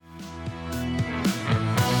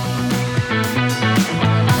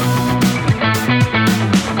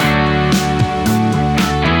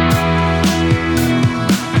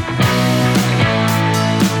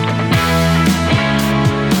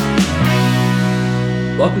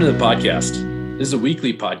Welcome to the podcast. This is a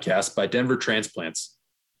weekly podcast by Denver Transplants.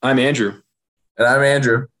 I'm Andrew. And I'm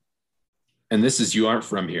Andrew. And this is You Aren't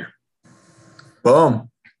From Here.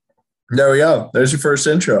 Boom. There we go. There's your first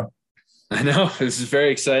intro. I know. This is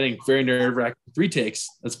very exciting, very nerve-wracking. 3 takes.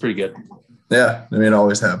 That's pretty good. Yeah. I mean, it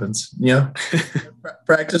always happens. Yeah.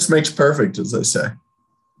 Practice makes perfect, as they say.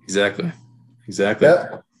 Exactly.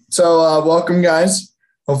 Yeah. So welcome, guys.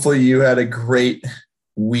 Hopefully you had a great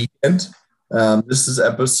weekend. This is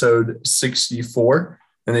episode 64.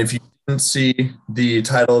 And if you didn't see the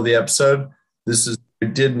title of the episode, we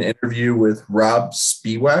did an interview with Rob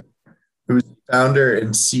Spiewak, who's the founder and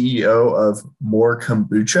CEO of More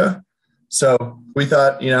Kombucha. So we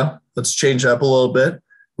thought, let's change up a little bit.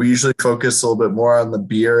 We usually focus a little bit more on the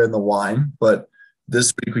beer and the wine, but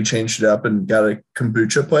this week we changed it up and got a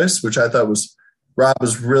kombucha place, which I thought Rob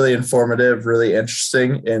was really informative, really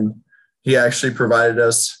interesting, and he actually provided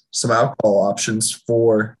us some alcohol options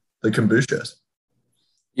for the kombuchas.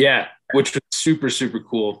 Yeah, which was super, super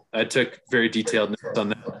cool. I took very detailed notes on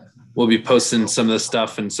that. We'll be posting some of the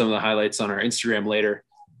stuff and some of the highlights on our Instagram later.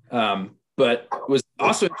 But it was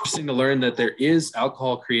also interesting to learn that there is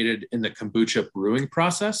alcohol created in the kombucha brewing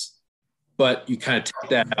process, but you kind of take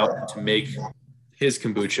that out to make his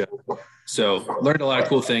kombucha. So learned a lot of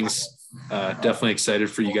cool things. Definitely excited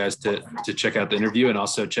for you guys to check out the interview and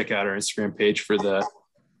also check out our Instagram page for the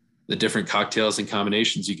different cocktails and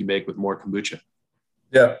combinations you can make with More Kombucha.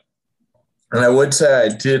 Yeah. And I would say I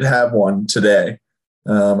did have one today.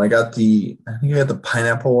 I think I got the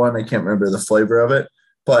pineapple one. I can't remember the flavor of it,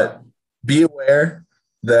 but be aware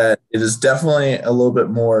that it is definitely a little bit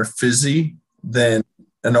more fizzy than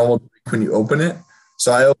a normal drink when you open it.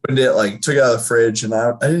 So I opened it, took it out of the fridge, and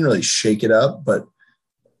I didn't really shake it up, but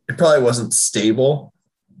it probably wasn't stable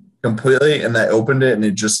completely. And I opened it and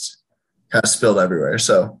it just kind of spilled everywhere.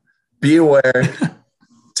 So be aware,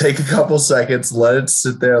 take a couple seconds, let it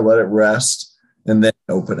sit there, let it rest, and then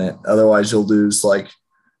open it. Otherwise you'll lose a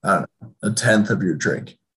tenth of your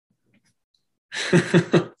drink.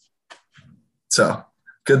 So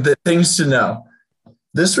good things to know.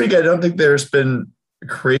 This week, I don't think there's been a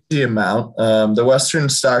crazy amount.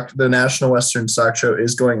 The National Western Stock Show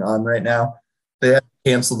is going on right now. They had to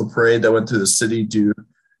cancel the parade that went through the city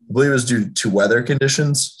I believe it was due to weather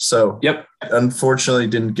conditions. So yep. Unfortunately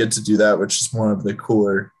didn't get to do that, which is one of the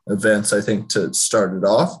cooler events, I think, to start it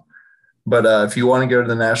off. But if you want to go to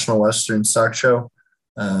the National Western Stock Show,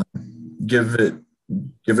 give it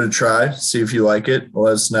a try, see if you like it,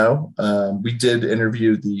 let us know. We did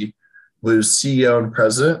interview the Blues CEO and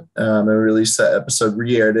president and released that episode,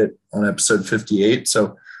 re-aired it on episode 58.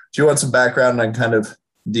 So if you want some background on kind of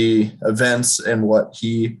the events and what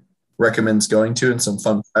he recommends going to and some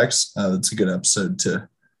fun facts, that's a good episode to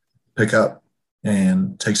pick up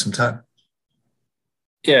and take some time.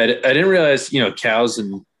 Yeah, I didn't realize, cows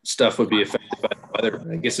and stuff would be affected by the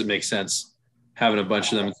weather. I guess it makes sense having a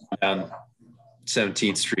bunch of them down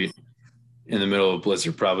 17th Street in the middle of a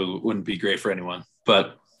blizzard probably wouldn't be great for anyone.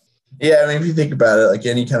 But yeah, I mean, if you think about it,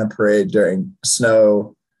 any kind of parade during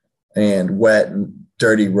snow and wet and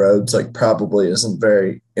dirty roads, probably isn't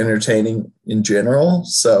very entertaining in general.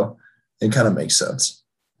 So it kind of makes sense.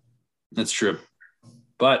 That's true.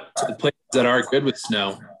 But the places that are good with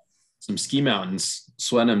snow, some ski mountains,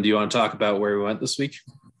 Sweatham. Do you want to talk about where we went this week?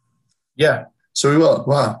 Yeah. So we will.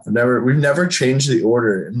 Wow. We've never changed the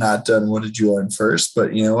order and not done what did you learn first,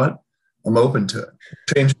 but you know what? I'm open to it.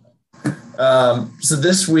 Change. So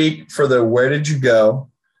this week for the where did you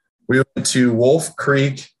go? We went to Wolf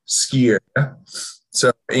Creek Ski Area.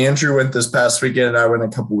 So Andrew went this past weekend and I went a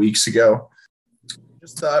couple weeks ago.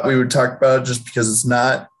 Just thought we would talk about it just because it's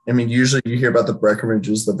not, usually you hear about the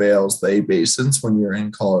Breckenridges, the Vales, the A Basins when you're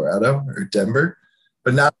in Colorado or Denver,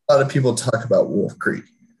 but not a lot of people talk about Wolf Creek.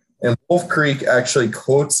 And Wolf Creek actually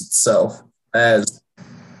quotes itself as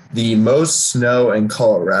the most snow in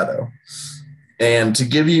Colorado. And to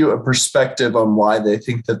give you a perspective on why they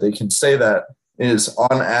think that they can say that is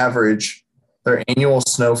on average, their annual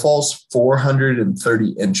snowfall is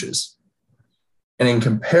 430 inches. And in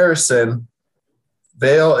comparison,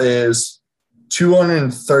 Vail is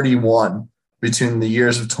 231 between the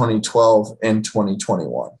years of 2012 and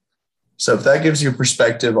 2021. So if that gives you a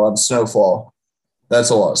perspective on snowfall, that's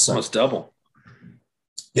a lot of snow. Almost double.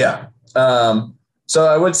 Yeah. So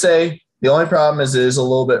I would say the only problem is it is a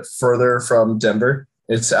little bit further from Denver.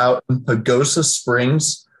 It's out in Pagosa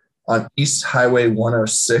Springs on East Highway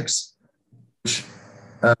 106, which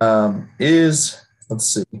is, let's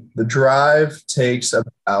see, the drive takes 4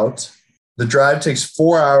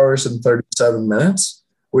 hours and 37 minutes,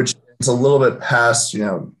 which is a little bit past,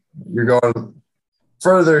 you're going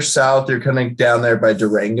further south, you're kind of down there by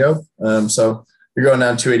Durango. So you're going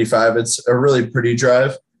down 285. It's a really pretty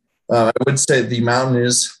drive. I would say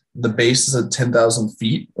the base is at 10,000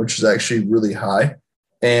 feet, which is actually really high.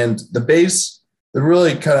 And the base,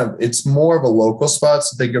 it's more of a local spot.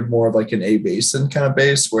 So think of more of like an A basin kind of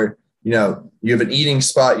base where, you have an eating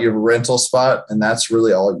spot, you have a rental spot, and that's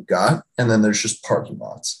really all you got. And then there's just parking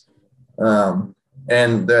lots.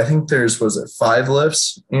 And I think was it 5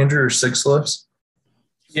 lifts, Andrew, or 6 lifts?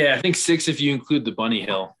 Yeah, I think 6 if you include the bunny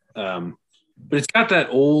hill. But it's got that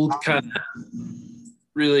old kind of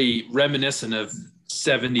really reminiscent of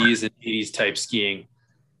 70s and 80s type skiing.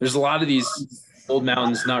 There's a lot of these old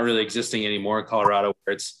mountains not really existing anymore in Colorado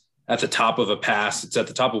where it's at the top of a pass. It's at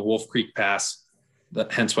the top of Wolf Creek Pass.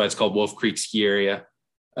 Hence why it's called Wolf Creek Ski Area.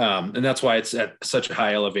 And that's why it's at such a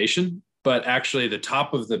high elevation. But actually the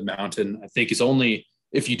top of the mountain, I think, is only,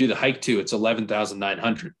 if you do the hike to, it's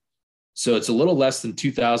 11,900. So it's a little less than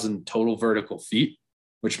 2,000 total vertical feet,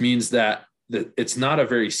 which means that it's not a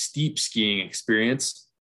very steep skiing experience,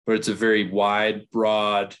 but it's a very wide,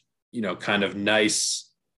 broad, kind of nice,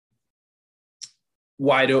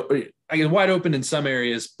 wide open in some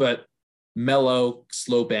areas, but mellow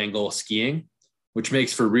slope angle skiing, which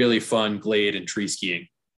makes for really fun glade and tree skiing.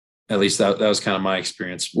 At least that was kind of my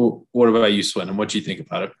experience. Well, what about you, Swin? And what do you think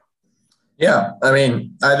about it? Yeah, I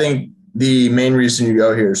mean, I think the main reason you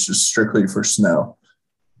go here is just strictly for snow.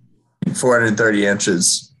 430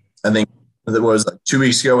 inches. I think it was like 2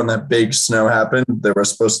 weeks ago when that big snow happened. There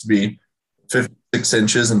was supposed to be 56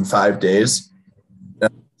 inches in 5 days.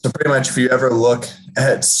 So pretty much if you ever look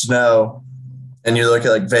at snow and you look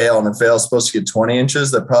at like Vail, and if Vail's supposed to get 20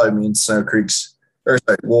 inches, that probably means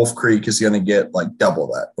Wolf Creek is going to get like double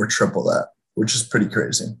that or triple that, which is pretty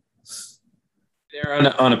crazy. There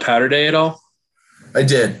on a powder day at all? I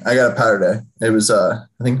did. I got a powder day. It was, I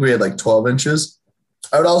think we had like 12 inches.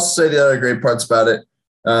 I would also say the other great parts about it,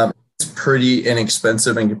 it's pretty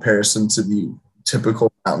inexpensive in comparison to the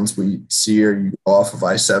typical mountains we see or you go off of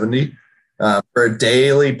I-70. For a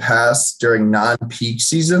daily pass during non-peak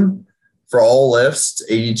season, for all lifts,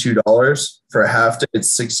 it's $82. For a half day,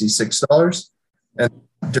 it's $66. And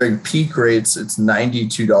during peak rates, it's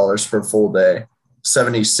 $92 for a full day,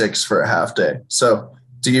 $76 for a half day. So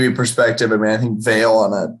to give you perspective, I mean, I think Vail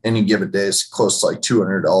on any given day is close to like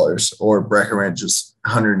 $200, or Breckenridge is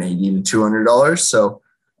 $180 to $200. So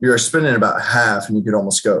you're spending about half, and you could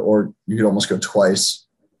almost go twice,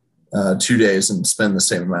 2 days, and spend the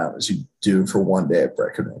same amount as you do for 1 day at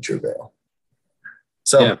Breckenridge or Vail.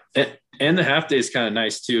 So yeah, and the half day is kind of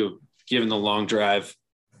nice too, given the long drive.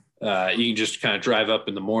 You can just kind of drive up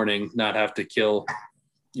in the morning, not have to kill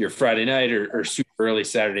your Friday night or super early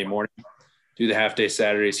Saturday morning. Do the half day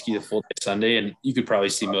Saturday, ski the full day Sunday, and you could probably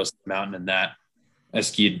see most of the mountain in that. I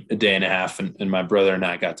skied a day and a half, and my brother and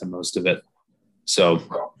I got to most of it. So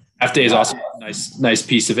half day is also a nice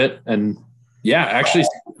piece of it. And yeah, actually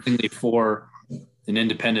for an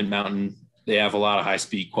independent mountain, they have a lot of high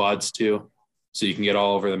speed quads too. So you can get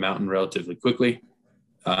all over the mountain relatively quickly.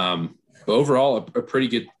 But overall, a pretty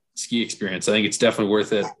good ski experience. I think it's definitely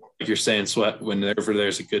worth it. Like you're saying, Sweat, whenever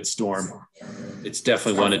there's a good storm, it's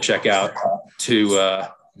definitely one to check out to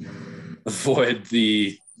avoid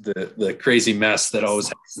the crazy mess that always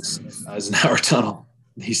happens as Eisenhower Tunnel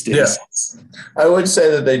these days. Yeah. I would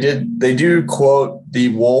say that they do quote the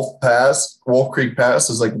Wolf Creek Pass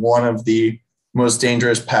as like one of the most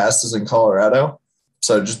dangerous passes in Colorado.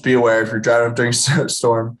 So just be aware if you're driving up during a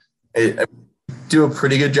storm. I do a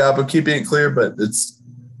pretty good job of keeping it clear, but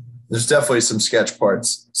there's definitely some sketch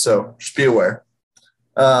parts. So just be aware.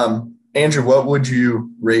 Andrew, what would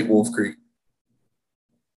you rate Wolf Creek?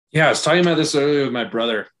 Yeah, I was talking about this earlier with my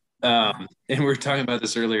brother, and we were talking about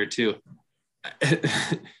this earlier too.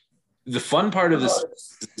 The fun part of this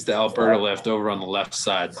is the Alberta lift over on the left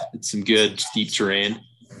side. It's some good steep terrain,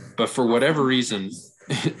 but for whatever reason,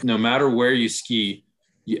 no matter where you ski,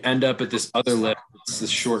 you end up at this other lift. It's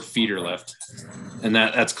this short feeder lift, and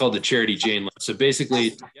that's called the Charity Jane lift. So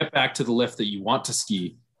basically, to get back to the lift that you want to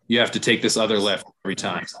ski, you have to take this other lift every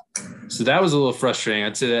time. So that was a little frustrating.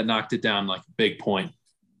 I'd say that knocked it down like a big point,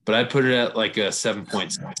 but I'd put it at like a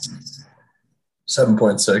 7.6.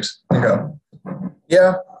 7.6. Okay.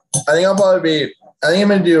 Yeah, I think I'm going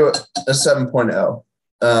to do a 7.0.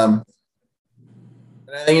 And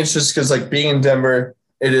I think it's just because like being in Denver,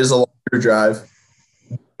 it is a longer drive.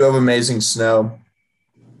 You have amazing snow.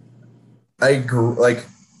 I agree. Like,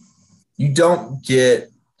 you don't get,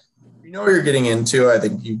 you know what you're getting into. I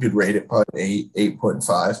think you could rate it probably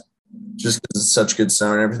 8.5, just because it's such good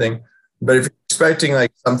snow and everything. But if you're expecting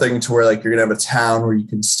like something to where like you're gonna have a town where you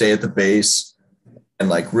can stay at the base and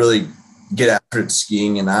like really get after it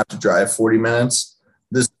skiing and not have to drive 40 minutes,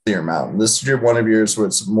 this is your mountain. This is one of yours where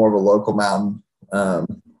it's more of a local mountain.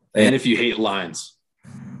 And if you hate lines,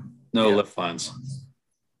 no lift lines.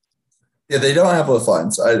 Yeah, they don't have lift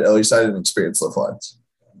lines. At least I didn't experience lift lines.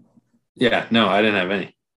 Yeah, no, I didn't have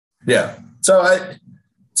any. Yeah. So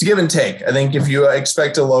it's a give and take. I think if you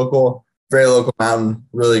expect a very local mountain,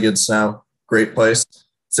 really good snow, great place.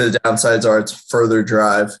 So the downsides are it's further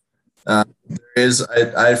drive. I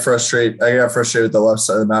got frustrated with the left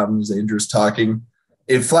side of the mountain as Andrew was talking.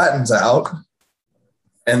 It flattens out,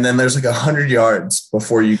 and then there's like 100 yards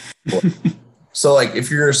before you. So like if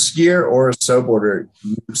you're a skier or a snowboarder,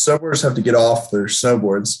 snowboarders have to get off their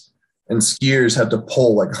snowboards, and skiers have to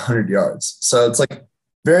pull like 100 yards. So it's like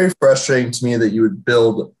very frustrating to me that you would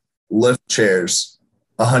build lift chairs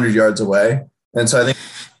 100 yards away. And so I think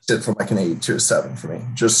it from like an 8 to a 7 for me,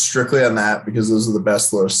 just strictly on that, because those are the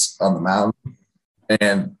best lifts on the mountain,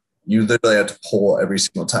 and you literally have to pull every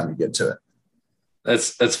single time you get to it.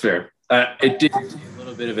 That's fair. It did give me a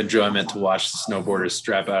little bit of enjoyment to watch the snowboarders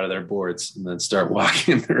strap out of their boards and then start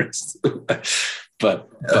walking the rest of the way. But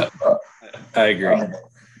I agree.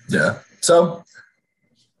 Yeah. So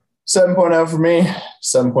 7.0 for me,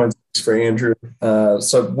 7.6 for Andrew.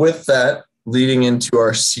 So with that, leading into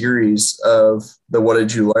our series of the What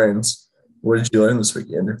Did You Learn? What did you learn this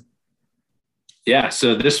week, Andrew? Yeah,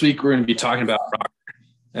 so this week we're going to be talking about rocker.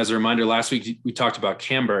 As a reminder, last week we talked about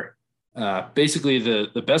camber. Basically,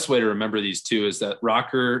 the best way to remember these two is that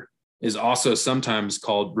rocker is also sometimes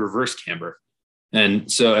called reverse camber.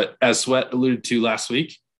 And so as Sweat alluded to last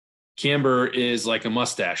week, camber is like a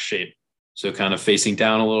mustache shape. So kind of facing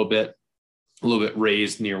down a little bit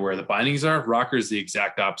raised near where the bindings are. Rocker is the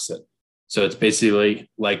exact opposite. So it's basically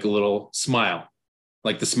like a little smile,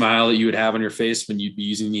 like the smile that you would have on your face when you'd be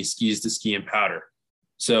using these skis to ski in powder.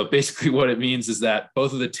 So basically what it means is that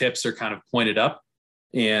both of the tips are kind of pointed up,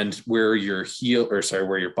 and where your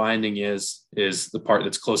where your binding is the part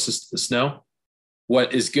that's closest to the snow.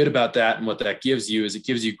 What is good about that and what that gives you is it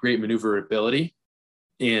gives you great maneuverability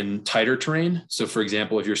in tighter terrain. So for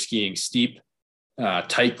example, if you're skiing steep,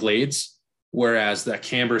 tight glades, whereas that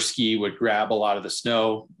camber ski would grab a lot of the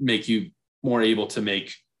snow, make you more able to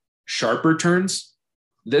make sharper turns.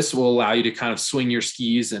 This will allow you to kind of swing your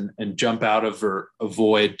skis and jump out of or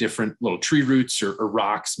avoid different little tree roots or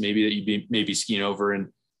rocks, maybe that you'd be skiing over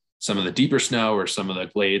in some of the deeper snow or some of the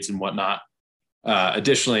glades and whatnot.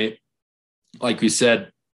 Additionally, like we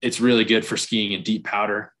said, it's really good for skiing in deep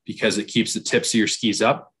powder because it keeps the tips of your skis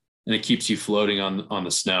up and it keeps you floating on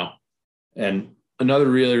the snow. And another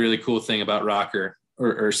really, really cool thing about rocker,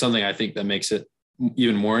 or something I think that makes it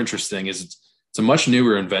even more interesting, is it's a much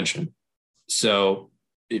newer invention. So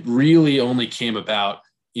it really only came about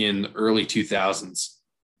in the early 2000s.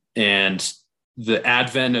 And the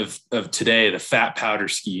advent of today, the fat powder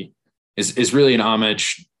ski, is really an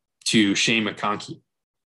homage to Shane McConkey,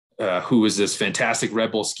 who was this fantastic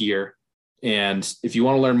Red Bull skier. And if you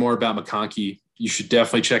want to learn more about McConkey, you should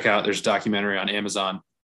definitely check out, there's a documentary on Amazon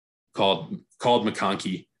called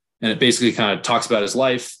McConkey. And it basically kind of talks about his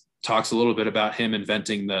life, talks a little bit about him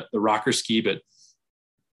inventing the rocker ski. But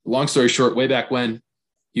long story short, way back when,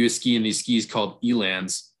 he was skiing these skis called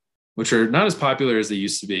Elans, which are not as popular as they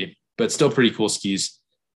used to be, but still pretty cool skis.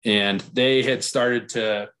 And they had started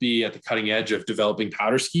to be at the cutting edge of developing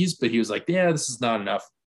powder skis, but he was like, yeah, this is not enough.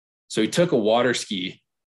 So he took a water ski,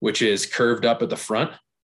 which is curved up at the front,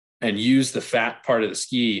 and used the fat part of the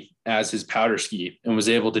ski as his powder ski, and was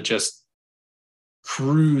able to just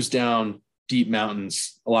cruise down deep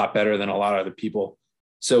mountains a lot better than a lot of other people.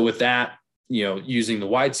 So with that, using the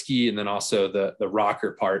wide ski and then also the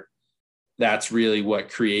rocker part, that's really what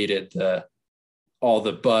created all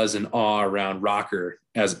the buzz and awe around rocker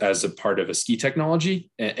as a part of a ski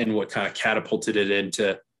technology, and what kind of catapulted it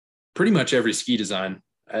into pretty much every ski design.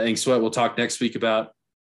 I think Sweat will talk next week about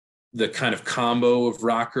the kind of combo of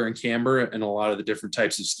rocker and camber and a lot of the different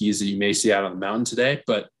types of skis that you may see out on the mountain today.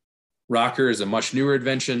 But rocker is a much newer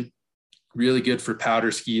invention, really good for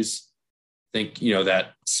powder skis. Think, that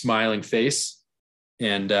smiling face,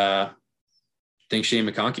 and think Shane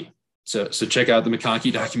McConkey. So check out the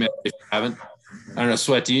McConkey documentary if you haven't. I don't know,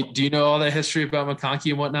 Sweat, do you know all that history about McConkey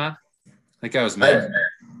and whatnot? That guy was mad.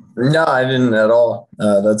 No, I didn't at all.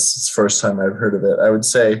 That's the first time I've heard of it. I would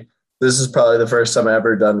say this is probably the first time I've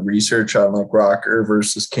ever done research on like rocker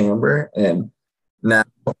versus camber. And now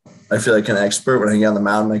I feel like an expert. When I get on the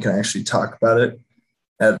mountain, I can actually talk about it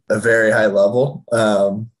at a very high level.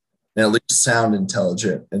 And at least sound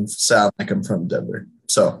intelligent and sound like I'm from Denver.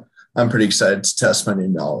 So I'm pretty excited to test my new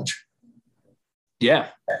knowledge. Yeah,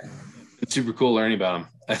 it's super cool learning about them.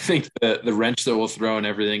 I think the wrench that we'll throw in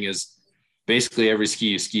everything is basically every ski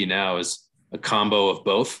you ski now is a combo of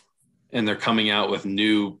both. And they're coming out with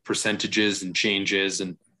new percentages and changes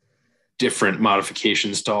and different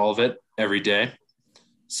modifications to all of it every day.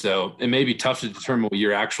 So it may be tough to determine what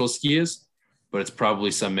your actual ski is, but it's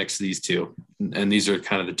probably some mix of these two. And these are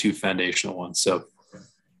kind of the two foundational ones. So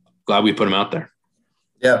glad we put them out there.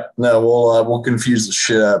 Yeah, no, we'll confuse the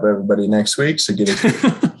shit out of everybody next week. So get it.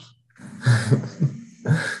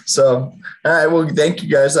 So, all right. Well, thank you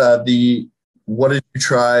guys. The what did you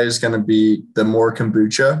try is going to be the More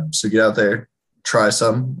Kombucha. So get out there, try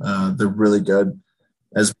some. They're really good.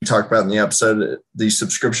 As we talked about in the episode, the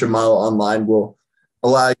subscription model online will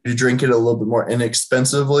allow you to drink it a little bit more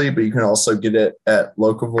inexpensively, but you can also get it at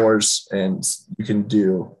locavores, and you can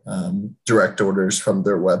do direct orders from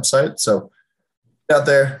their website. So get out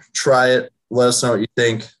there, try it, let us know what you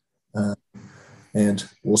think, and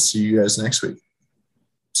we'll see you guys next week.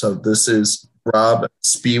 So this is Rob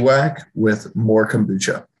Spiewak with More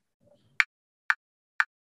Kombucha.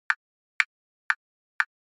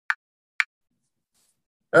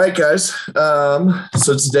 All right, guys.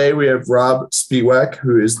 So today we have Rob Spiewak,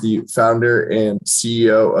 who is the founder and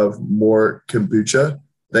CEO of More Kombucha.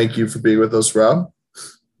 Thank you for being with us, Rob.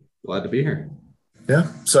 Glad to be here. Yeah.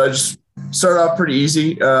 So I just start off pretty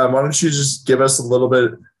easy. Why don't you just give us a little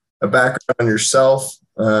bit of background on yourself,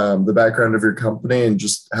 the background of your company, and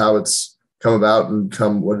just how it's come about and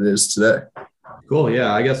come what it is today. Cool.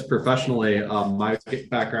 Yeah. I guess professionally, my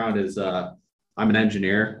background is I'm an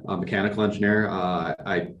engineer, a mechanical engineer.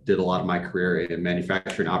 I did a lot of my career in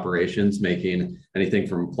manufacturing operations, making anything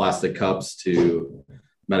from plastic cups to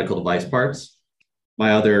medical device parts.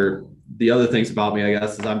 The other things about me, I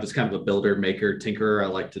guess, is I'm just kind of a builder, maker, tinkerer. I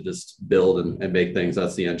like to just build and make things.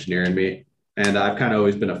 That's the engineer in me. And I've kind of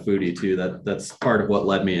always been a foodie too. That's part of what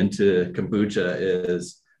led me into kombucha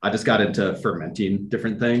is I just got into fermenting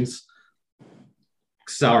different things.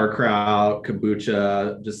 Sauerkraut,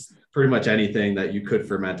 kombucha, just pretty much anything that you could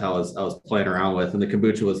ferment. I was playing around with, and the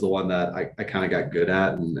kombucha was the one that I kind of got good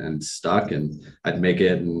at and stuck, and I'd make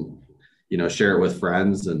it and, share it with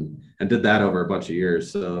friends and did that over a bunch of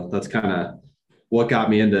years. So that's kind of what got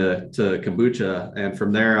me into kombucha. And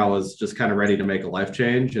from there, I was just kind of ready to make a life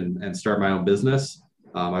change and start my own business.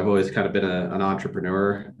 I've always kind of been an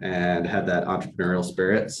entrepreneur and had that entrepreneurial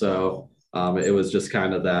spirit. So it was just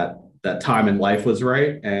kind of that time in life was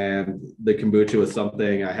right. And the kombucha was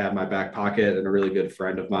something I had in my back pocket, and a really good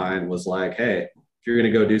friend of mine was like, hey, if you're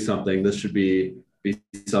going to go do something, this should be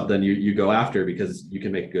something you go after because you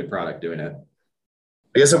can make a good product doing it.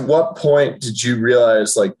 I guess at what point did you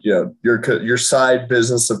realize, your side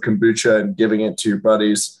business of kombucha and giving it to your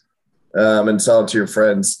buddies and selling it to your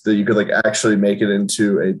friends, that you could actually make it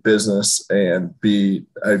into a business and be,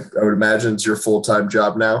 I would imagine it's your full-time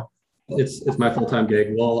job now? It's my full-time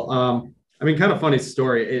gig. Well, kind of funny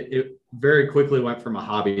story. It very quickly went from a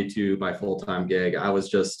hobby to my full-time gig. I was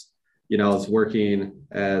just, I was working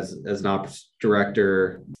as an ops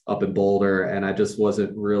director up in Boulder, and I just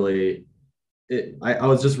wasn't really, I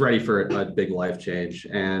was just ready for a big life change.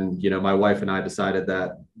 And, my wife and I decided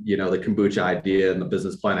that, the kombucha idea and the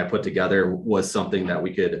business plan I put together was something that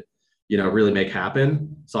we could, really make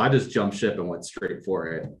happen. So I just jumped ship and went straight for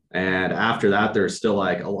it. And after that, there's still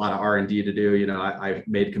a lot of R&D to do. I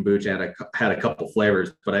made kombucha and I had a couple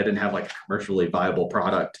flavors, but I didn't have a commercially viable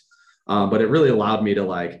product. But it really allowed me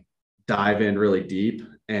to dive in really deep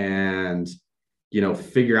and,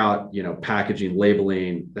 figure out, packaging,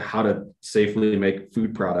 labeling, how to safely make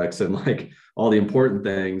food products and all the important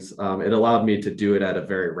things. It allowed me to do it at a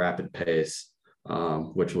very rapid pace.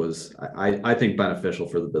 Which was, I think, beneficial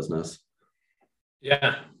for the business.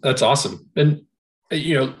 Yeah, that's awesome. And,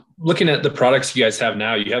 looking at the products you guys have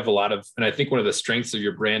now, you have a lot of, and I think one of the strengths of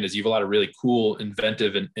your brand is you have a lot of really cool,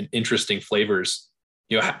 inventive and interesting flavors.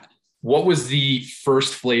 What was the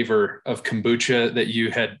first flavor of kombucha that you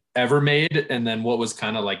had ever made? And then what was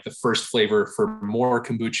kind of the first flavor for More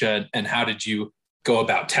Kombucha, and how did you go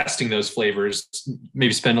about testing those flavors?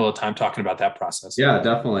 Maybe spend a little time talking about that process. Yeah,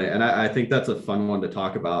 definitely. And I think that's a fun one to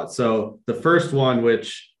talk about. So the first one,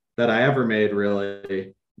 that I ever made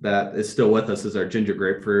really that is still with us, is our ginger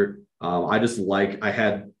grapefruit. I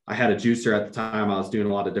had a juicer at the time. I was doing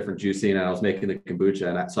a lot of different juicing and I was making the kombucha.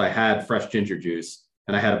 And so I had fresh ginger juice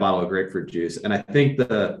and I had a bottle of grapefruit juice. And I think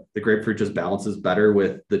the grapefruit just balances better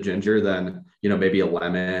with the ginger than, maybe a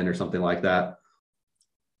lemon or something like that.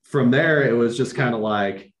 From there, it was just kind of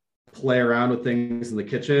play around with things in the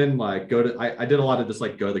kitchen. I did a lot of just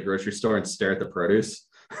go to the grocery store and stare at the produce.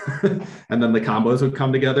 And then the combos would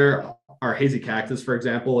come together. Our hazy cactus, for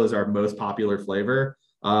example, is our most popular flavor.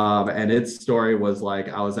 And its story was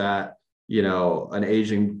I was at, an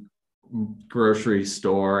Asian grocery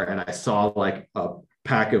store and I saw like a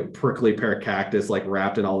pack of prickly pear cactus like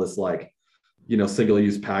wrapped in all this like,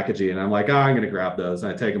 single-use packaging. And I'm like, I'm going to grab those.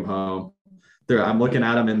 And I take them home. I'm looking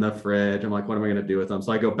at them in the fridge. I'm like, what am I going to do with them?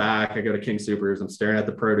 So I go back, I go to King Soopers. I'm staring at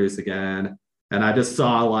the produce again. And I just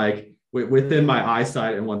saw like within my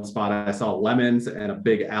eyesight in one spot, I saw lemons and a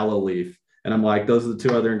big aloe leaf. And I'm like, those are the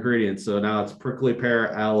two other ingredients. So now it's prickly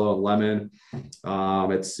pear, aloe, and lemon.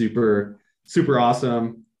 It's super, super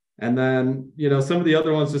awesome. And then, some of the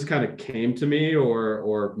other ones just kind of came to me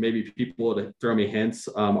or maybe people would throw me hints.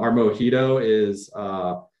 Our mojito is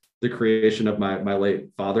the creation of my late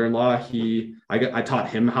father-in-law. I taught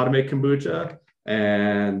him how to make kombucha.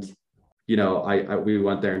 And, we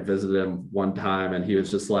went there and visited him one time and he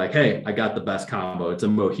was just like, hey, I got the best combo. It's a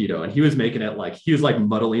mojito. And he was making it like, he was like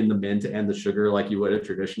muddling the mint and the sugar like you would a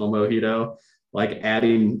traditional mojito, like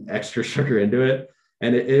adding extra sugar into it.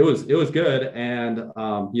 And it was good. And,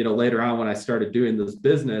 later on when I started doing this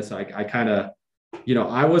business, I kind of,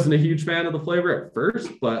 I wasn't a huge fan of the flavor at first,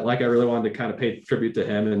 but like I really wanted to kind of pay tribute to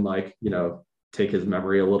him and like, take his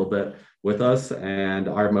memory a little bit with us. And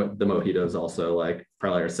the mojito is also like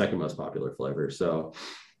probably our second most popular flavor. So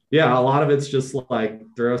yeah, a lot of it's just like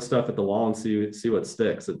throw stuff at the wall and see what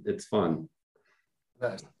sticks. It's fun.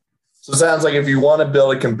 Nice. So it sounds like if you want to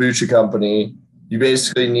build a kombucha company, you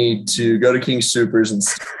basically need to go to King Soopers and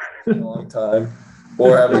stay for a long time,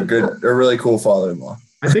 or have a really cool father-in-law.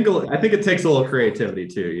 I think it takes a little creativity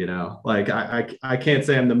too. Like I can't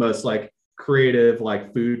say I'm the most like creative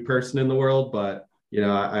like food person in the world, but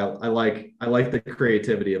I like the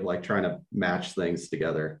creativity of like trying to match things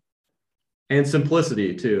together, and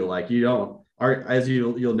simplicity too. Like as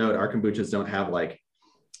you'll note, our kombuchas don't have like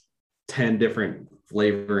 10 different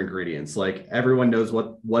flavor ingredients. Like everyone knows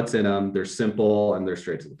what's in them. They're simple and they're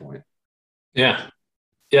straight to the point. Yeah.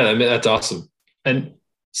 That's awesome. And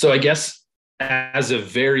so I guess as a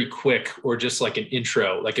very quick or just like an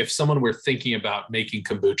intro, like if someone were thinking about making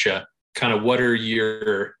kombucha, kind of what are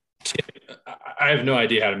your I have no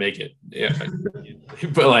idea how to make it. Yeah.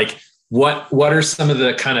 But like what are some of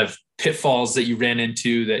the kind of pitfalls that you ran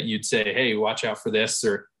into that you'd say, hey, watch out for this,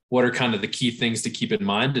 or what are kind of the key things to keep in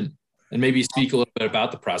mind, and maybe speak a little bit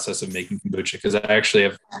about the process of making kombucha, because I actually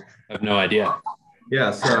have no idea.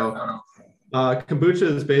 Yeah. So kombucha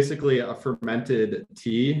is basically a fermented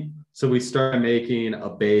tea. So we start making a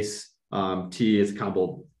base tea. Is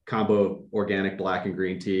combo organic black and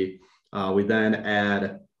green tea. We then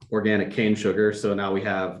add organic cane sugar. So now we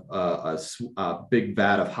have a big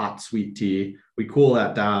vat of hot sweet tea. We cool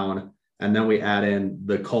that down, and then we add in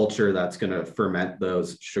the culture that's going to ferment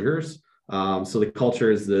those sugars. So the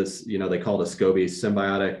culture is this, they call it a SCOBY,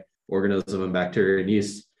 symbiotic organism and bacteria and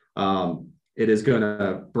yeast. It is going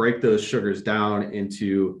to break those sugars down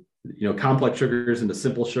into, complex sugars into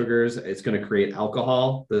simple sugars. It's going to create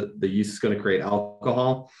alcohol. The yeast is going to create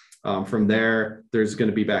alcohol. From there, there's going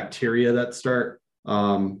to be bacteria that start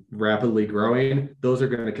rapidly growing. Those are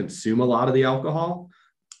going to consume a lot of the alcohol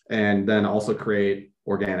and then also create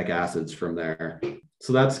organic acids from there.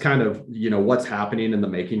 So that's kind of, what's happening in the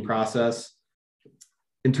making process.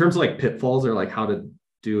 In terms of like pitfalls or like how to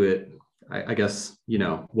do it, I guess,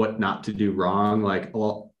 what not to do wrong. Like a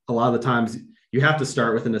lot of the times you have to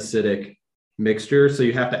start with an acidic mixture. So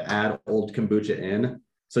you have to add old kombucha in.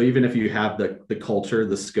 So even if you have the culture,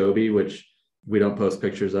 the SCOBY, which we don't post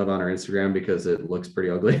pictures of on our Instagram because it looks pretty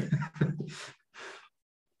ugly.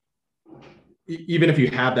 Even if you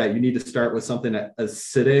have that, you need to start with something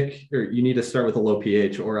acidic, or you need to start with a low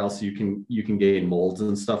pH, or else you can gain molds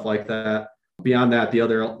and stuff like that. Beyond that, the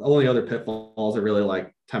only other pitfalls are really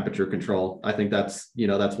like temperature control. I think that's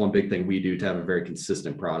one big thing we do to have a very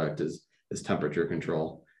consistent product is temperature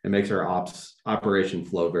control. It makes our operation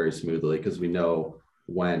flow very smoothly because we know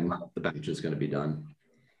when the batch is going to be done.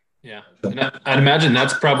 Yeah. And I'd imagine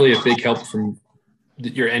that's probably a big help from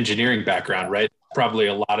your engineering background, right? Probably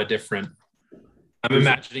a lot of different, I'm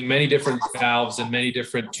imagining many different valves and many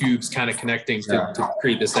different tubes kind of connecting to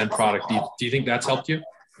create this end product. Do you think that's helped you?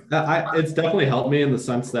 It's definitely helped me in the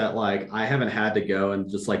sense that like I haven't had to go and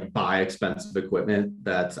just like buy expensive equipment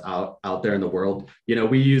that's out there in the world.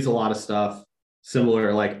 We use a lot of stuff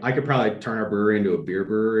similar. Like I could probably turn our brewery into a beer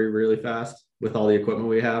brewery really fast with all the equipment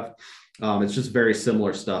we have. It's just very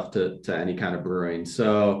similar stuff to any kind of brewing.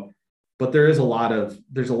 So, but there's a lot of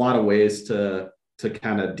ways to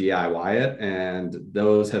kind of DIY it. And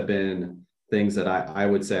those have been things that I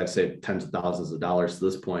would say I've saved tens of thousands of dollars to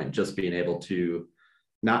this point, just being able to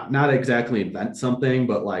not exactly invent something,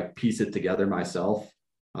 but like piece it together myself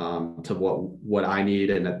to what I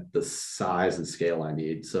need and at the size and scale I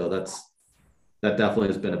need. So that definitely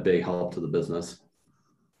has been a big help to the business.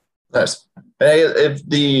 Nice. Hey,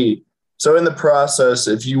 so in the process,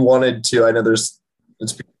 if you wanted to, I know it's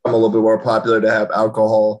become a little bit more popular to have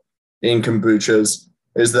alcohol in kombuchas.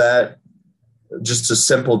 Is that just a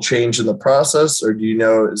simple change in the process, or do you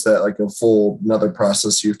know, is that like a full another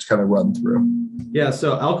process you have to kind of run through? Yeah,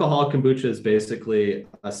 so alcoholic kombucha is basically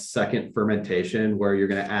a second fermentation where you're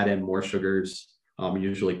going to add in more sugars,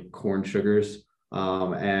 usually corn sugars,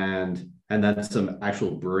 and then some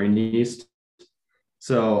actual brewing yeast.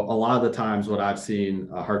 So a lot of the times, what I've seen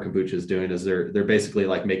hard kombuchas doing is they're basically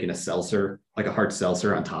like making a seltzer, like a hard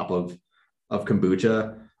seltzer on top of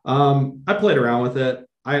kombucha. I played around with it.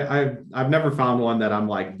 I've never found one that I'm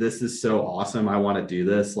like, this is so awesome, I want to do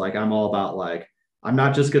this. Like, I'm all about like, I'm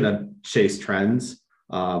not just gonna chase trends.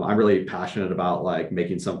 I'm really passionate about like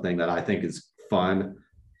making something that I think is fun,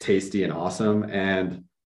 tasty, and awesome. And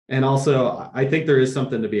also, I think there is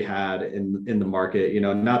something to be had in the market. You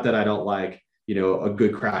know, not that I don't like, you know, a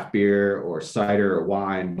good craft beer or cider or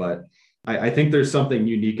wine, but I think there's something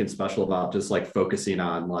unique and special about just like focusing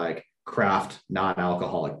on like craft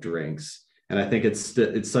non-alcoholic drinks. And I think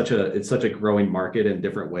it's such a growing market in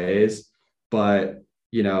different ways. But,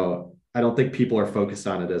 you know, I don't think people are focused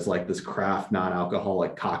on it as like this craft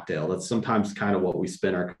non-alcoholic cocktail. That's sometimes kind of what we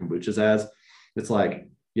spin our kombuchas as. It's like,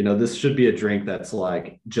 you know, this should be a drink that's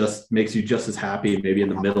like just makes you just as happy maybe in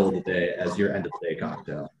the middle of the day as your end of the day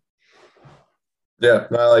cocktail. Yeah,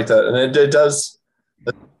 I like that. And it does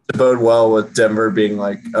bode well with Denver being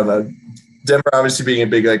like Denver obviously being a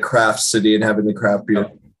big like craft city and having the craft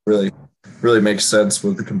beer really makes sense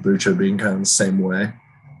with the kombucha being kind of the same way.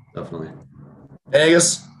 Definitely. And I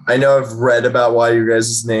guess I know I've read about why your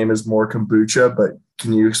guys' name is More Kombucha, but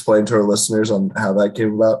can you explain to our listeners on how that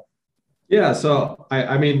came about? Yeah. So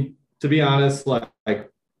I mean, to be honest, like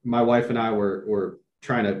my wife and I were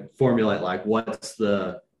trying to formulate like what's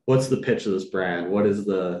the pitch of this brand?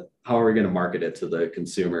 How are we going to market it to the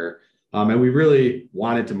consumer? And we really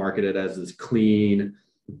wanted to market it as this clean,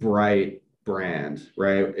 bright brand,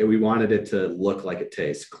 right? And we wanted it to look like it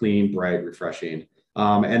tastes clean, bright, refreshing.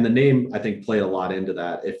 And the name, I think, played a lot into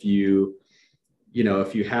that. If you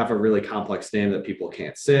have a really complex name that people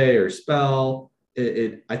can't say or spell,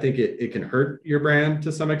 I think it can hurt your brand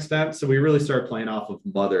to some extent. So we really started playing off of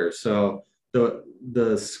mother. So the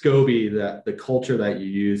SCOBY, that the culture that you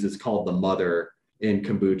use is called the mother in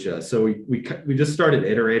kombucha. So we just started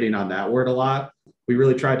iterating on that word a lot. We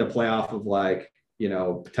really tried to play off of like, you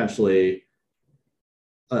know, potentially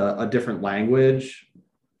a different language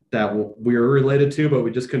that we were related to, but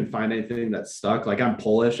we just couldn't find anything that stuck. Like, I'm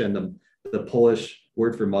Polish, and the Polish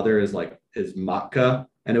word for mother is matka.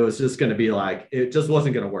 And it was just going to be like, it just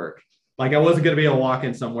wasn't going to work. Like, I wasn't going to be able to walk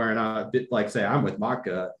in somewhere and like say I'm with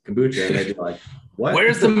matka kombucha, and they'd be like, what?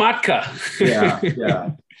 Where's the matka?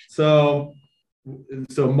 Yeah. So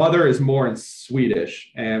mother is more in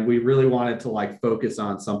Swedish, and we really wanted to like focus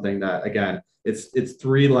on something that, again, it's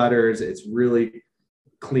 3 letters. It's really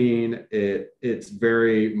clean. It's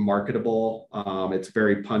very marketable. It's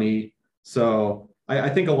very punny. So I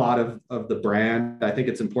think a lot of the brand, I think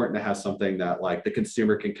it's important to have something that like the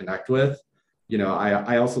consumer can connect with. You know,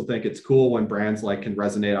 I also think it's cool when brands like can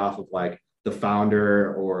resonate off of like the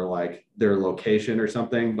founder or like their location or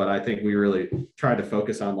something. But I think we really tried to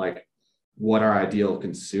focus on like what our ideal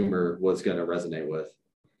consumer was going to resonate with.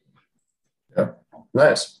 Yeah,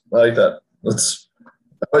 nice. I like that.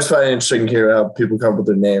 I always find it interesting to hear how people come up with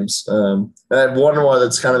their names. And I have one more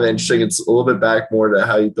that's kind of interesting. It's a little bit back more to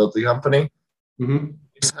how you built the company. Mm-hmm.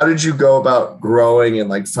 How did you go about growing and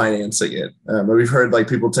like financing it? We've heard like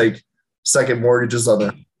people take second mortgages on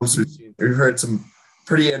their homes. We've heard some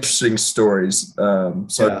pretty interesting stories. I'm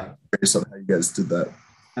curious on how you guys did that.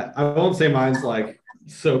 I won't say mine's like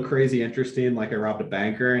so crazy interesting, like I robbed a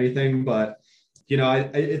bank or anything, but you know,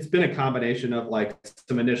 it's been a combination of like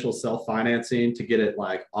some initial self-financing to get it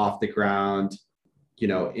like off the ground, you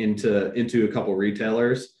know, into a couple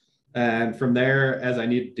retailers. And from there, as I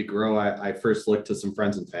needed to grow, I first looked to some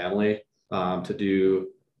friends and family to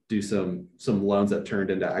do some loans that turned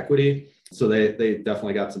into equity. So they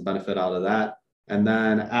definitely got some benefit out of that. And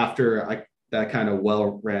then after that kind of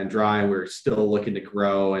well ran dry, and we we're still looking to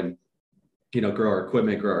grow and, you know, grow our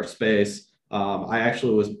equipment, grow our space. I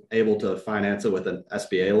actually was able to finance it with an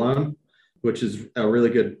SBA loan, which is a really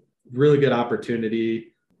good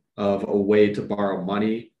opportunity of a way to borrow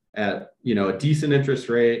money at, you know, a decent interest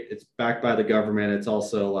rate. It's backed by the government. It's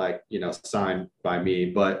also like, you know, signed by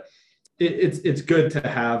me, but it's good to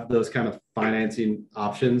have those kind of financing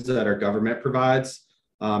options that our government provides,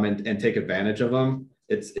 and take advantage of them.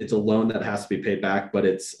 It's a loan that has to be paid back, but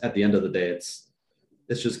it's at the end of the day, it's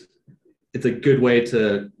just it's a good way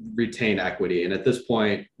to retain equity. And at this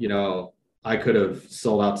point, you know, I could have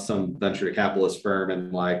sold out to some venture capitalist firm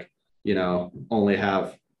and like, you know, only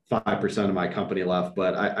have 5% of my company left.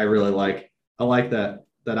 But I really I like that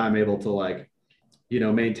I'm able to like, you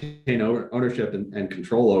know, maintain ownership and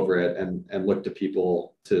control over it and look to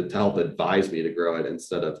people to help advise me to grow it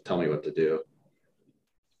instead of tell me what to do.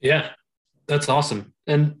 Yeah, that's awesome.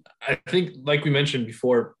 And I think, like we mentioned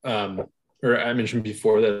before, or I mentioned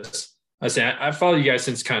before this, I say I followed you guys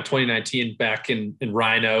since kind of 2019 back in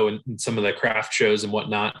Rhino and some of the craft shows and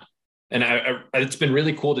whatnot. And it's been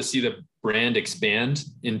really cool to see the brand expand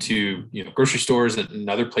into, you know, grocery stores and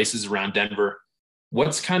other places around Denver.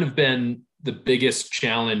 What's kind of been the biggest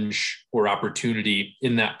challenge or opportunity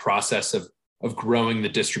in that process of growing the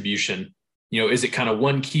distribution? You know, is it kind of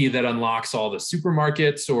one key that unlocks all the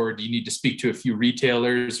supermarkets, or do you need to speak to a few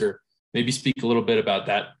retailers, or maybe speak a little bit about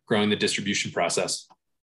that growing the distribution process?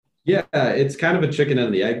 Yeah, it's kind of a chicken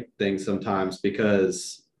and the egg thing sometimes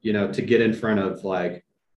because, you know, to get in front of like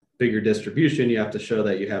bigger distribution, you have to show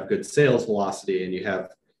that you have good sales velocity and you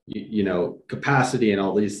have, you know, capacity and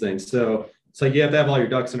all these things. So it's like you have to have all your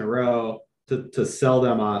ducks in a row to sell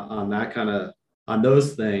them on that kind of, on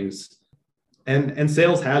those things. And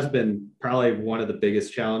sales has been probably one of the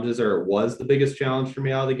biggest challenges, or it was the biggest challenge for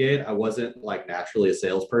me out of the gate. I wasn't like naturally a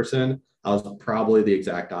salesperson. I was probably the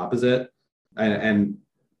exact opposite. And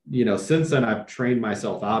you know, since then I've trained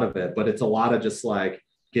myself out of it, but it's a lot of just like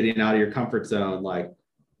getting out of your comfort zone, like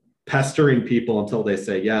pestering people until they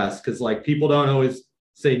say yes. Cause like people don't always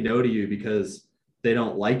say no to you because they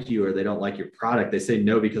don't like you or they don't like your product. They say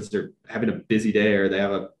no because they're having a busy day or they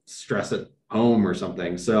have a stress at home or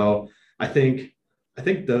something. So I think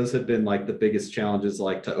those have been like the biggest challenges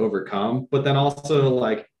like to overcome, but then also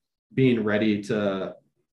like being ready to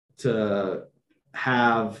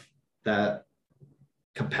have that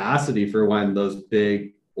capacity for when those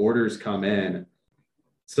big orders come in.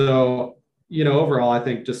 So, you know, overall, I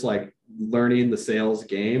think just like learning the sales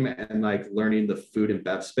game and like learning the food and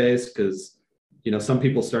bev space, because, you know, some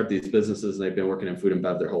people start these businesses and they've been working in food and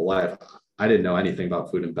bev their whole life. I didn't know anything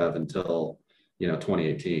about food and bev until, you know,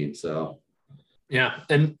 2018. So, yeah.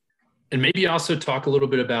 And maybe also talk a little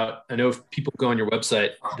bit about, I know if people go on your website,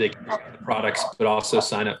 they can buy the products, but also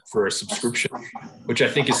sign up for a subscription, which I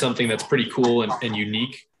think is something that's pretty cool and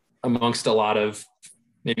unique amongst a lot of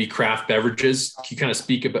maybe craft beverages. Can you kind of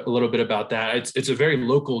speak a little bit about that? It's a very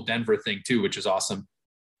local Denver thing too, which is awesome.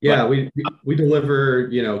 Yeah, we deliver,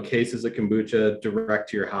 you know, cases of kombucha direct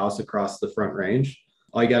to your house across the Front Range.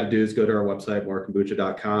 All you got to do is go to our website,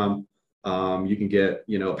 morekombucha.com. You can get,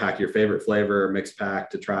 you know, a pack of your favorite flavor, a mixed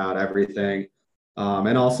pack to try out everything.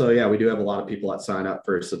 And also, yeah, we do have a lot of people that sign up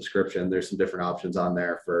for a subscription. There's some different options on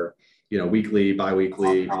there for, you know, weekly,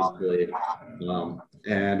 bi-weekly, monthly.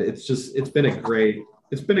 And it's been a great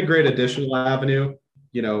additional avenue.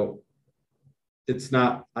 You know, it's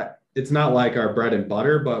not like our bread and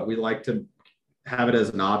butter, but we like to have it as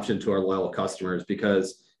an option to our loyal customers,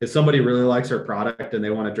 because if somebody really likes our product and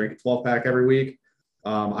they want to drink a 12 pack every week,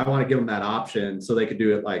 I want to give them that option so they could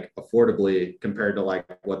do it like affordably compared to like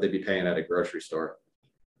what they'd be paying at a grocery store.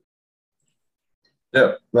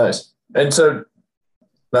 Yeah, nice. And so,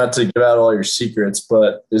 not to give out all your secrets,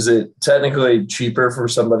 but is it technically cheaper for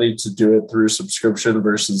somebody to do it through subscription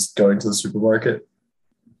versus going to the supermarket?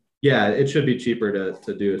 Yeah, it should be cheaper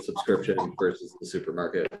to do a subscription versus the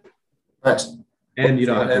supermarket. Nice. And you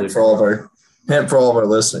don't have to leave for all of our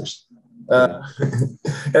listeners. And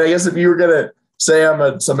I guess if you were gonna say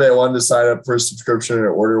somebody that wanted to sign up for a subscription or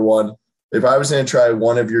order one, if I was going to try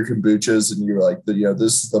one of your kombuchas and you were like, you know,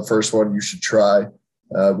 this is the first one you should try,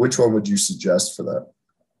 which one would you suggest for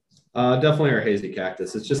that? Definitely our hazy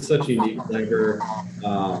cactus. It's just such a unique flavor.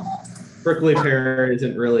 Prickly pear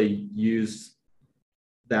isn't really used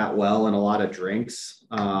that well in a lot of drinks.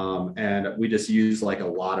 And we just use like a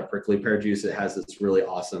lot of prickly pear juice. It has this really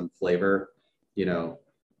awesome flavor. You know,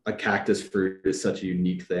 a cactus fruit is such a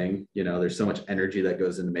unique thing. You know, there's so much energy that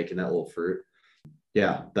goes into making that little fruit.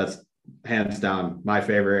 Yeah, that's hands down my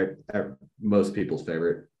favorite, most people's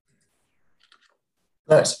favorite.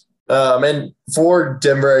 Nice. And for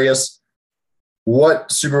Denver, I guess, what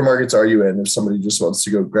supermarkets are you in if somebody just wants to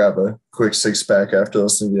go grab a quick 6-pack after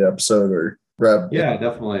listening to the episode, or grab? Yeah,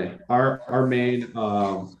 definitely. Our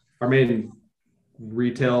main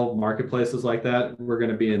retail marketplaces like that, we're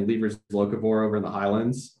going to be in Lever's Locavore over in the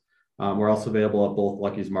Highlands. We're also available at both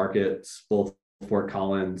Lucky's Markets, both Fort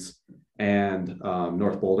Collins and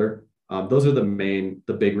North Boulder. Those are the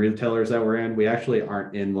big retailers that we're in. We actually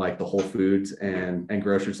aren't in like the Whole Foods and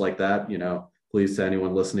grocers like that. You know, please, to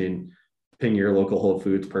anyone listening, ping your local Whole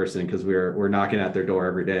Foods person, because we're knocking at their door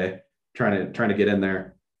every day. trying to get in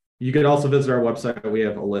there. You could also visit our website. We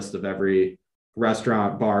have a list of every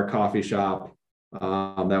restaurant, bar, coffee shop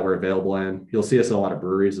that we're available in. You'll see us at a lot of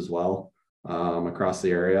breweries as well across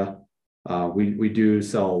the area. We do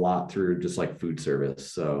sell a lot through just like food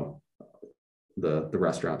service. So the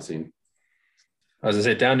restaurant scene. I was gonna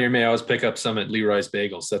say down near me, I always pick up some at Leroy's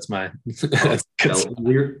Bagels. That's my.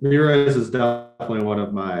 Leroy's is definitely one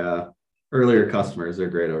of my earlier customers. They're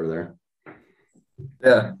great over there.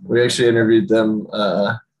 Yeah, we actually interviewed them.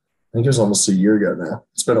 I think it was almost a year ago now.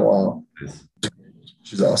 It's been a while. Nice.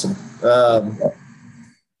 She's awesome.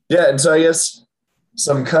 Yeah, and so I guess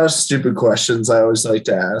some kind of stupid questions I always like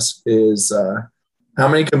to ask is, how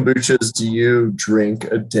many kombuchas do you drink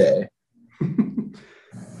a day?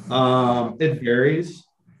 It varies.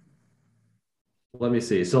 Let me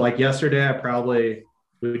see. So like yesterday,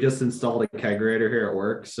 we just installed a kegerator here at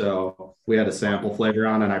work. So we had a sample flavor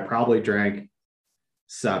on and I probably drank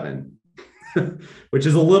 7, which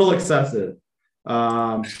is a little excessive.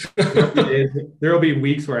 There'll be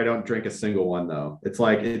weeks where I don't drink a single one though. It's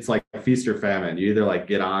like feast or famine. You either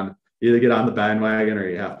get on the bandwagon or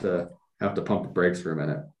you have to pump the brakes for a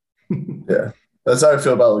minute. Yeah. That's how I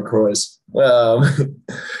feel about LaCroix.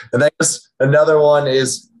 And I guess another one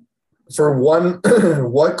is, for one,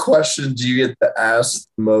 what question do you get to ask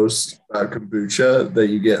most about kombucha that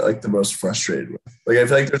you get like the most frustrated with? Like, I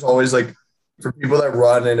feel like there's always like, for people that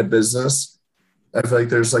run in a business, I feel like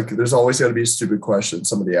there's always got to be a stupid question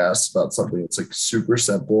somebody asks about something that's like super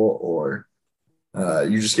simple, or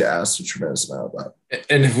you just get asked a tremendous amount about.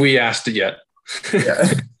 And have we asked it yet?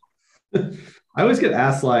 Yeah. I always get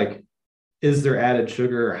asked like, is there added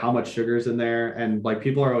sugar or how much sugar is in there? And like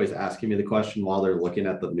people are always asking me the question while they're looking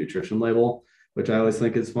at the nutrition label, which I always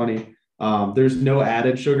think is funny. There's no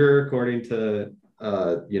added sugar according to,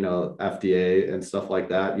 FDA and stuff like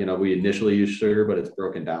that. We initially use sugar, but it's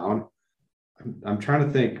broken down. I'm trying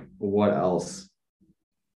to think what else.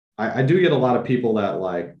 I do get a lot of people that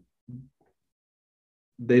like,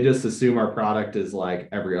 they just assume our product is like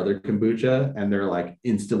every other kombucha and they're like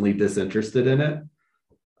instantly disinterested in it.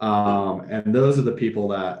 And those are the people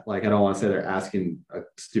that like, I don't want to say they're asking a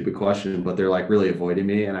stupid question, but they're like really avoiding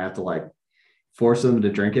me and I have to like force them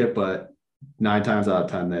to drink it. But 9 times out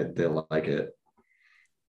of 10, they like it.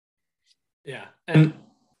 Yeah. And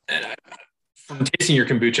from tasting your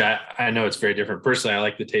kombucha, I know it's very different. Personally, I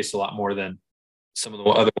like the taste a lot more than some of the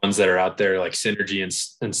other ones that are out there, like Synergy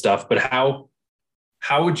and stuff. But how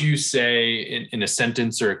would you say in a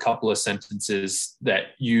sentence or a couple of sentences that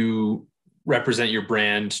you represent your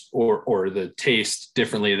brand or the taste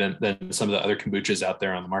differently than some of the other kombuchas out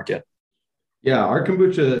there on the market? Yeah, our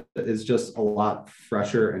kombucha is just a lot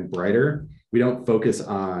fresher and brighter. We don't focus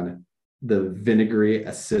on the vinegary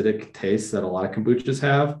acidic taste that a lot of kombuchas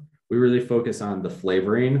have. We really focus on the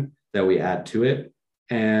flavoring that we add to it.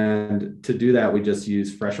 And to do that, we just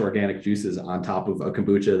use fresh organic juices on top of a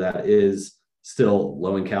kombucha that is still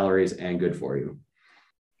low in calories and good for you.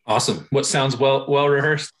 Awesome. What sounds well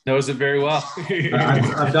rehearsed, knows it very well.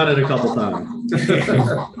 I've done it a couple times.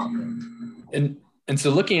 And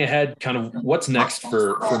so looking ahead, kind of what's next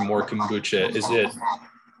for more kombucha? Is it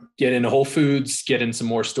get into Whole Foods, get in some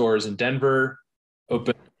more stores in Denver,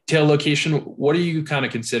 open retail location? What are you kind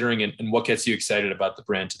of considering and what gets you excited about the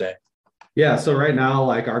brand today? Yeah. So right now,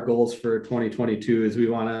 like our goals for 2022 is we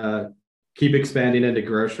want to keep expanding into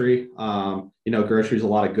grocery. Grocery is a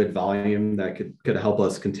lot of good volume that could help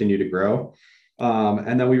us continue to grow.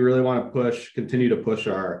 And then we really want to continue to push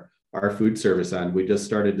our food service end. We just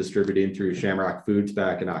started distributing through Shamrock Foods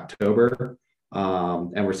back in October.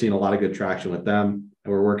 And we're seeing a lot of good traction with them.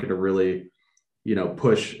 And we're working to really,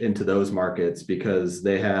 push into those markets because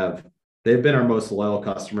they've been our most loyal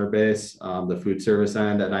customer base, the food service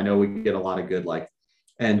end. And I know we get a lot of good like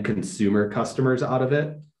end consumer customers out of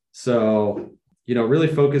it. So, really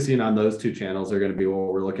focusing on those 2 channels are going to be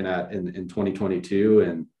what we're looking at in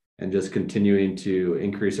 2022 and just continuing to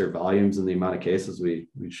increase our volumes and the amount of cases we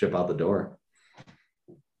ship out the door.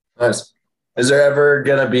 Nice. Is there ever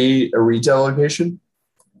going to be a retail location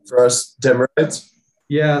for us Denverites?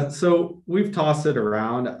 Yeah, so we've tossed it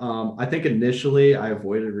around. I think initially I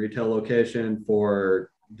avoided retail location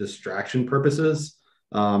for distraction purposes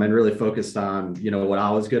and really focused on, what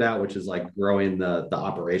I was good at, which is like growing the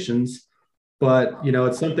operations. But,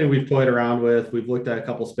 it's something we've toyed around with. We've looked at a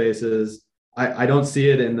couple spaces. I don't see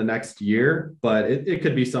it in the next year, but it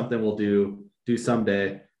could be something we'll do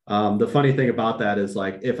someday. The funny thing about that is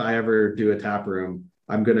like, if I ever do a tap room,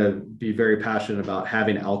 I'm going to be very passionate about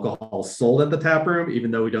having alcohol sold at the tap room,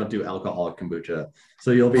 even though we don't do alcoholic kombucha.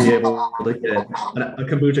 So you'll be able to get a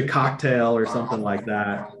kombucha cocktail or something like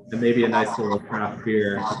that, and maybe a nice little craft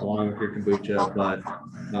beer along with your kombucha. But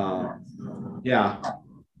yeah,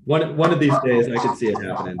 one of these days I could see it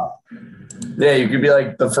happening. Yeah, you could be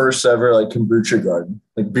like the first ever like kombucha garden,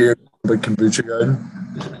 like beer, but kombucha garden.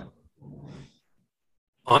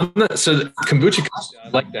 So the kombucha, I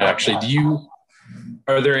like that actually.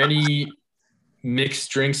 Are there any mixed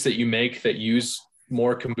drinks that you make that use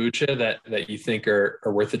more kombucha that you think are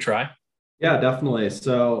worth a try? Yeah, definitely.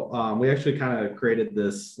 So we actually kind of created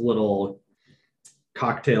this little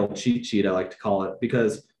cocktail cheat sheet, I like to call it,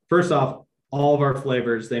 because first off, all of our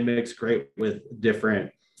flavors, they mix great with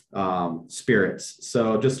different spirits.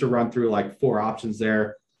 So just to run through like 4 options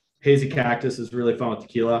there, hazy cactus is really fun with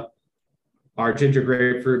tequila. Our ginger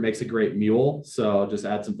grapefruit makes a great mule. So just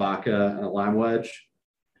add some vodka and a lime wedge.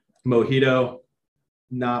 Mojito,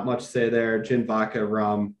 not much to say there. Gin, vodka,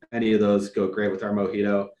 rum, any of those go great with our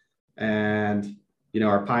mojito. And,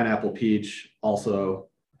 our pineapple peach also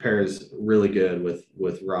pairs really good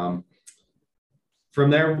with rum.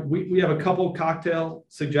 From there, we have a couple cocktail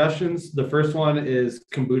suggestions. The first one is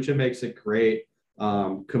kombucha makes a great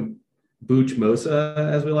kombucha-mosa,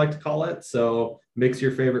 as we like to call it. So mix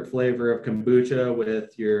your favorite flavor of kombucha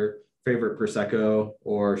with your favorite Prosecco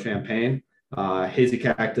or champagne. Hazy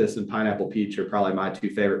cactus and pineapple peach are probably my 2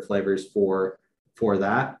 favorite flavors for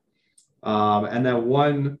that. And then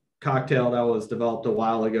one cocktail that was developed a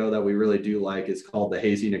while ago that we really do like is called the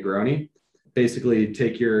Hazy Negroni. Basically,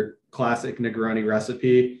 take your classic Negroni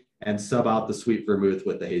recipe and sub out the sweet vermouth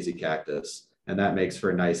with the hazy cactus. And that makes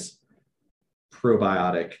for a nice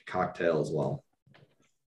probiotic cocktail as well.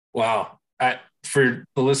 Wow. For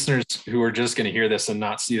the listeners who are just going to hear this and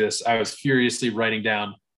not see this, I was furiously writing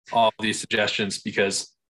down all of these suggestions because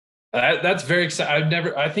that's very exciting.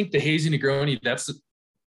 I think the hazy Negroni, that's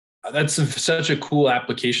such a cool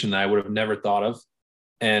application that I would have never thought of.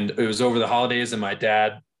 And it was over the holidays and my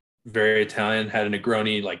dad, very Italian, had a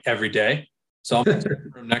Negroni like every day. So I'll try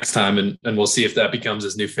him next time and we'll see if that becomes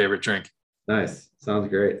his new favorite drink. Nice. Sounds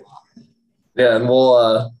great. Yeah. And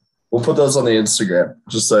we'll put those on the Instagram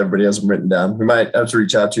just so everybody has them written down. We might have to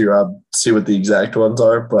reach out to you, Rob, see what the exact ones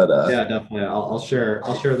are. But yeah, definitely. I'll share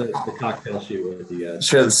the cocktail sheet with you guys.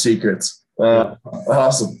 Share the secrets.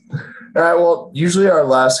 Awesome. All right. Well, usually our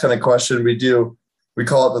last kind of question we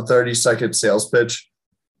call it the 30-second sales pitch.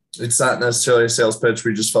 It's not necessarily a sales pitch.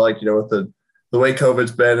 We just felt like, with the way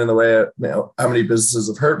COVID's been and the way, how many businesses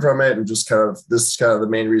have hurt from it, and just this is kind of the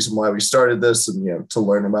main reason why we started this, and, to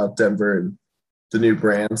learn about Denver and the new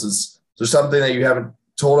brands. Is there something that you haven't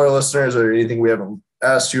told our listeners or anything we haven't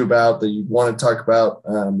asked you about that you want to talk about?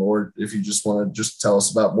 Or if you just want to just tell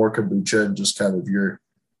us about More Kombucha and just kind of your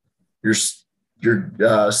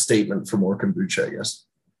statement for More Kombucha, I guess.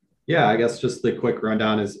 Yeah, I guess just the quick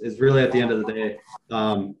rundown is really at the end of the day,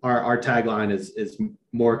 our tagline is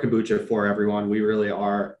more kombucha for everyone. We really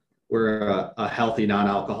are, we're a healthy,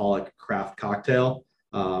 non-alcoholic craft cocktail,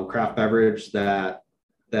 craft beverage that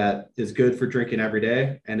is good for drinking every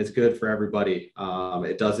day and it's good for everybody.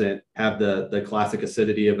 It doesn't have the classic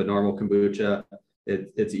acidity of a normal kombucha.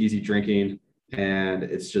 It's easy drinking and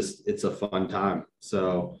it's a fun time.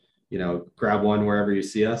 So, grab one wherever you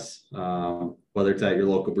see us, whether it's at your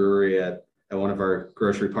local brewery, at one of our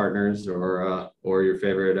grocery partners, or your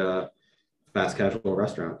favorite fast casual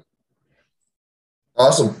restaurant.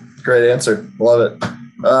 Awesome. Great answer. Love it.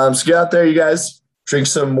 So get out there, you guys. Drink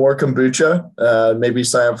some More Kombucha. Maybe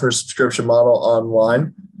sign up for a subscription model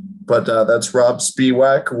online. But that's Rob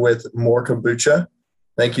Spiewak with More Kombucha.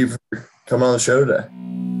 Thank you for coming on the show today.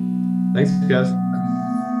 Thanks, guys.